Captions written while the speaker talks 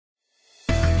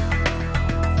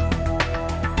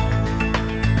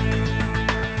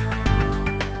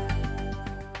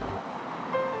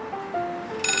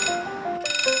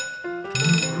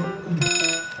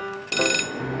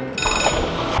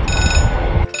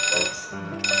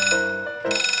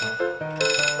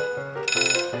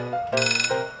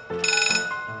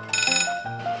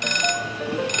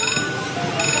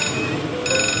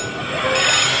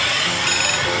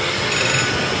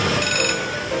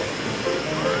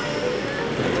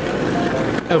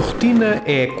A rotina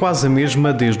é quase a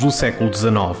mesma desde o século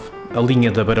XIX. A linha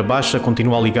da Beira Baixa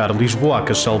continua a ligar Lisboa a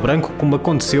Castelo Branco, como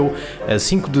aconteceu a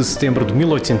 5 de setembro de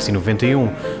 1891,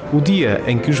 o dia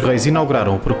em que os reis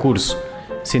inauguraram o percurso.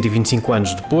 125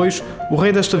 anos depois, o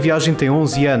rei desta viagem tem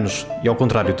 11 anos e, ao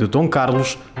contrário de Dom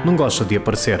Carlos, não gosta de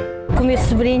aparecer. Com a minha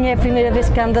sobrinha é a primeira vez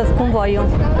que anda de comboio.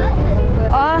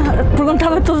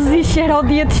 Perguntava todos os dias se era o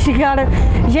dia de chegar.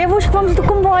 Já é vos que vamos de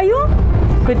comboio?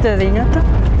 Coitadinha.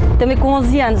 Também com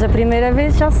 11 anos, a primeira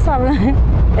vez já se sabe.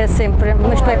 É sempre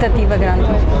uma expectativa grande.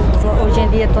 Hoje em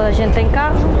dia toda a gente tem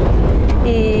carro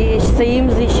e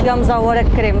saímos e chegamos à hora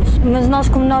que queremos. Mas nós,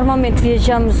 como normalmente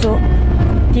viajamos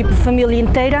tipo família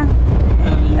inteira,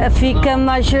 fica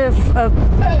mais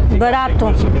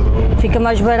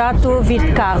barato vir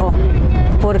de carro,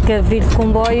 porque vir de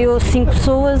comboio 5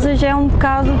 pessoas já é um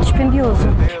bocado dispendioso.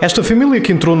 Esta família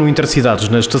que entrou no Intercidades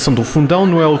na estação do Fundão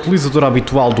não é utilizadora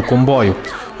habitual do comboio.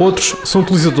 Outros são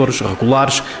utilizadores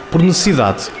regulares por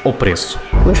necessidade ou preço.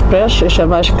 Os preços é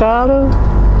mais caro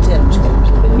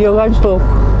e eu ganho pouco.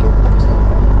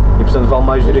 E portanto vale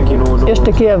mais vir aqui no...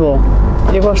 Este aqui é bom,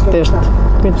 eu gosto deste.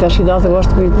 O Intercidade eu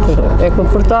gosto muito. É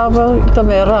confortável e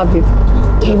também é rápido.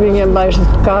 Eu vinha mais de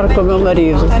carro com o meu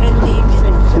marido.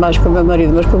 Mais com o meu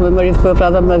marido, mas com o meu marido foi para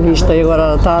dar uma vista e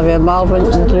agora está a ver mal,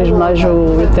 utilizo mais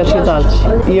o Intercidades.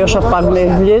 E eu só pago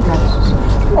meio bilhete,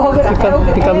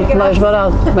 fica muito mais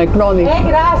barato, mais económico. É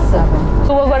graça!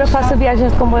 Eu agora faço a viagem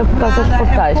de comboio por causa das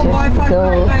portagens, porque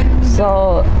eu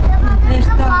só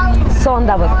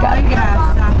andava de carro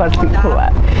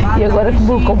particular. E agora que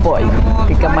vou o comboio,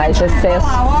 fica mais acesso,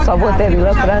 só vou até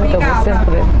Vila Franca, vou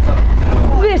sempre.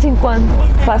 De vez em quando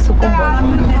faço o comboio,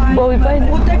 vou e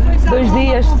venho, 2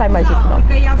 dias, sai mais económico.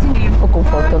 O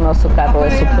conforto do nosso carro é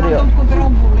superior.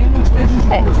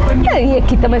 E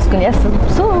aqui também se conhece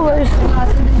pessoas,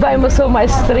 vai uma pessoa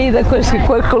mais distraída com as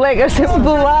colegas sempre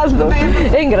do lado,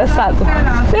 é engraçado.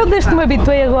 Eu desde que me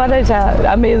habituei agora, já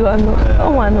há meio do ano, há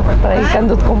um ano, para aí que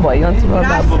ando de comboio, antes não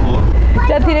andava.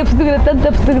 Já tirei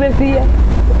tanta fotografia,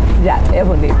 já é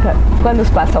bonita. Quando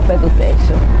se passa ao pé do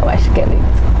Tejo, eu acho que é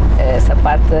lindo. Essa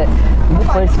parte,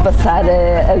 depois de passar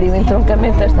ali o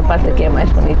entroncamento, esta parte aqui é a mais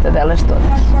bonita delas todas.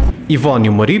 Ivone e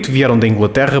o marido vieram da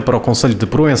Inglaterra para o concelho de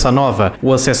Proença Nova.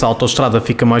 O acesso à autoestrada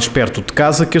fica mais perto de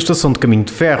casa que a estação de caminho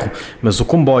de ferro, mas o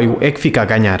comboio é que fica a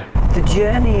ganhar.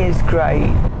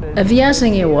 A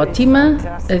viagem é ótima,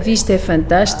 a vista é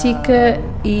fantástica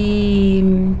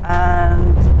e...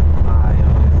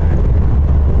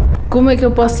 Como é que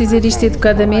eu posso dizer isto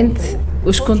educadamente?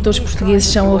 Os condutores portugueses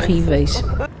são horríveis.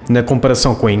 Na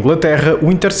comparação com a Inglaterra,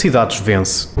 o Intercidades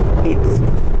vence.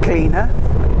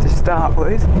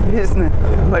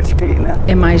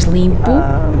 É mais limpo,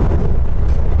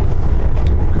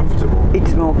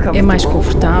 é mais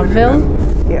confortável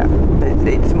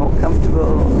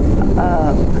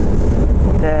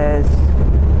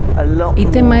e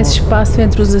tem mais espaço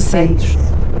entre os assentos.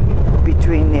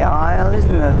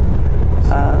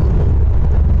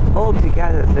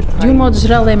 De um modo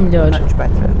geral é melhor.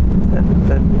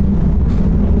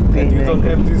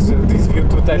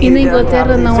 E na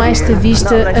Inglaterra não há esta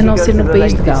vista a não ser no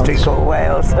país de Gales.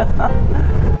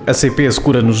 A CP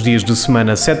assegura nos dias de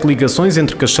semana 7 ligações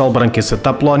entre Castelo Branco e Santa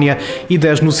Apolónia e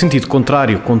 10 no sentido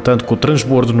contrário, contando com o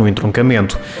transbordo no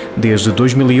entroncamento. Desde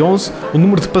 2011, o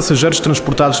número de passageiros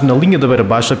transportados na linha da Beira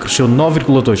Baixa cresceu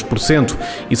 9,2%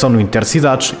 e só no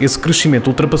Intercidades esse crescimento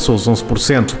ultrapassou os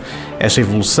 11%. Esta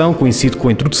evolução coincide com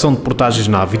a introdução de portagens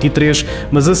na A23,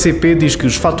 mas a CP diz que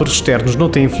os fatores externos não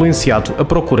têm influenciado a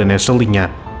procura nesta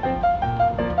linha.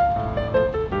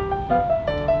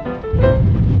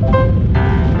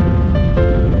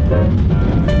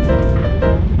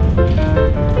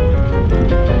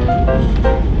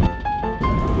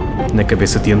 Na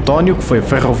cabeça de António, que foi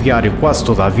ferroviário quase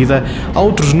toda a vida, há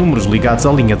outros números ligados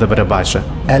à linha da Beira Baixa.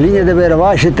 A linha da Beira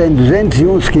Baixa tem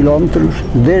 211 km,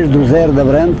 desde o zero de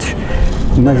Abrantes,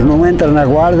 mas não entra na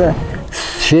Guarda,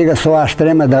 chega só à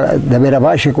extrema da Beira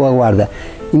Baixa com a Guarda.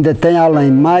 Ainda tem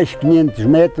além mais 500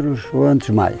 metros ou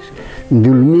antes mais,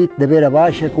 do limite da Beira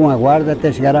Baixa com a Guarda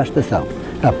até chegar à estação,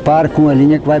 a par com a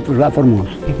linha que vai para lá Formoso.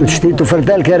 O distrito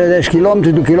Fratel, que era 10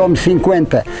 km, do quilómetro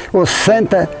 50 ou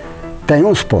 60, tem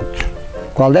 11 pontos.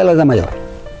 Qual delas é maior?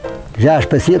 Já as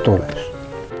passeia todas.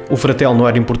 O Fratel não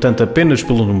era importante apenas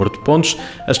pelo número de pontos,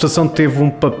 a estação teve um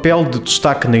papel de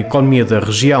destaque na economia da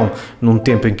região, num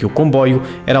tempo em que o comboio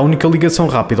era a única ligação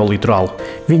rápida ao litoral.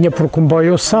 Vinha por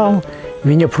comboio o sal,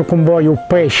 vinha por comboio o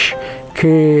peixe,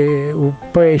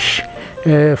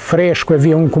 fresco,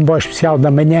 havia um comboio especial da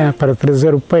manhã para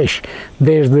trazer o peixe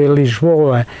desde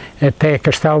Lisboa até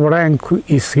Castelo Branco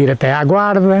e seguir até à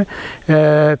Guarda,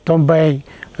 também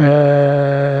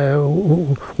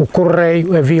o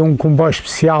correio, havia um comboio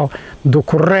especial do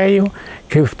correio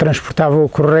que transportava o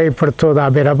correio para toda a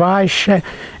Beira Baixa.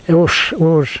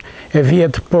 Havia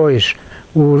depois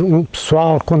o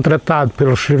pessoal contratado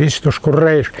pelos serviços dos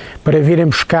correios para virem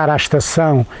buscar à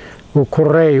estação o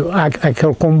correio,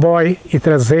 aquele comboio, e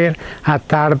trazer à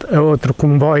tarde a outro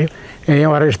comboio em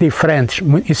horas diferentes.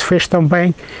 Isso fez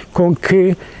também com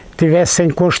que tivessem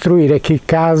construir aqui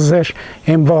casas,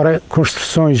 embora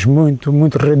construções muito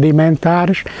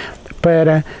rudimentares,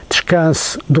 para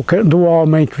descanso do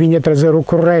homem que vinha trazer o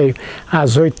correio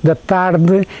às 8 da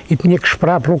tarde e tinha que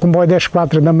esperar pelo comboio das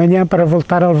 4 da manhã para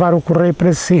voltar a levar o correio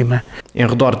para cima. Em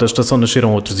redor da estação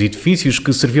nasceram outros edifícios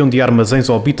que serviam de armazéns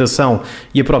ou habitação,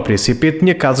 e a própria CP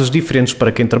tinha casas diferentes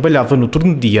para quem trabalhava no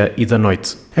turno de dia e da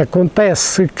noite.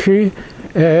 Acontece que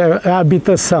a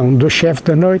habitação do chefe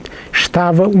da noite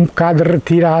estava um bocado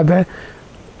retirada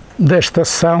da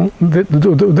estação,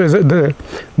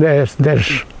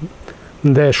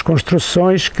 das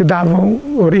construções que davam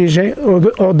origem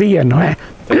ao dia, não é?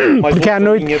 Porque à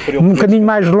noite um bocadinho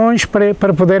mais longe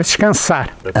para poder descansar.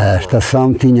 A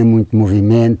estação tinha muito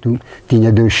movimento,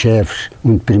 tinha 2 chefes,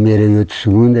 um de primeira e outro de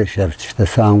segunda, chefes de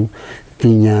estação,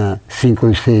 tinha 5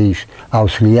 ou 6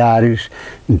 auxiliares,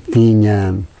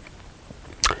 tinha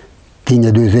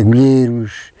 2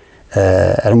 agulheiros,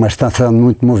 era uma estação de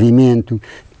muito movimento.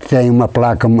 Tem uma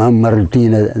placa, uma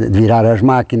rotina de virar as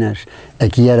máquinas.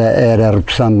 Aqui era a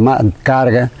redução de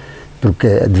carga, porque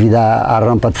devido à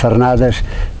rampa de Farnadas,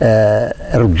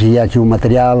 reduzia aqui o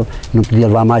material, não podia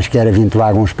levar mais que era 20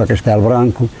 vagões para Castelo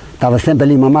Branco. Estava sempre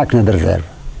ali uma máquina de reserva,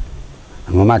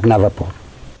 uma máquina a vapor.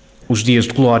 Os dias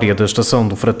de glória da estação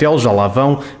do Fratel já lá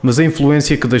vão, mas a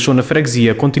influência que deixou na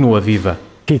freguesia continua viva.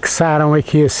 Fixaram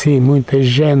aqui assim muita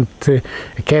gente,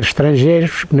 quer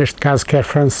estrangeiros, neste caso quer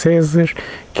franceses,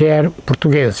 quer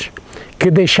portugueses, que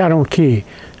deixaram aqui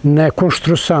na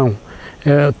construção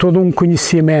todo um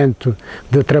conhecimento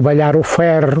de trabalhar o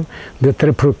ferro,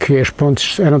 porque as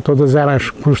pontes eram todas elas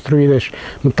construídas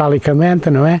metalicamente,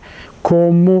 não é?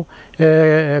 Como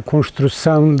a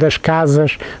construção das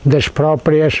casas, das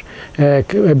próprias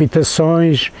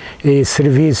habitações e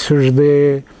serviços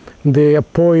de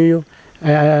apoio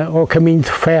ao caminho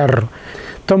de ferro.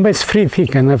 Também se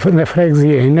verifica na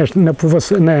freguesia e na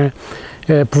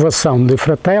povoação de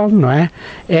Fratel, não é?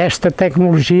 Esta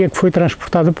tecnologia que foi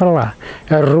transportada para lá.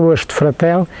 As ruas de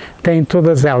Fratel têm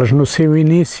todas elas no seu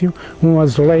início um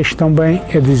azulejo também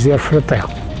a dizer Fratel.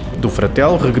 Do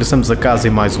Fratel regressamos a casa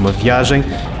em mais uma viagem.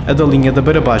 A da Linha da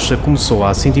Beira Baixa começou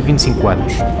há 125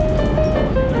 anos.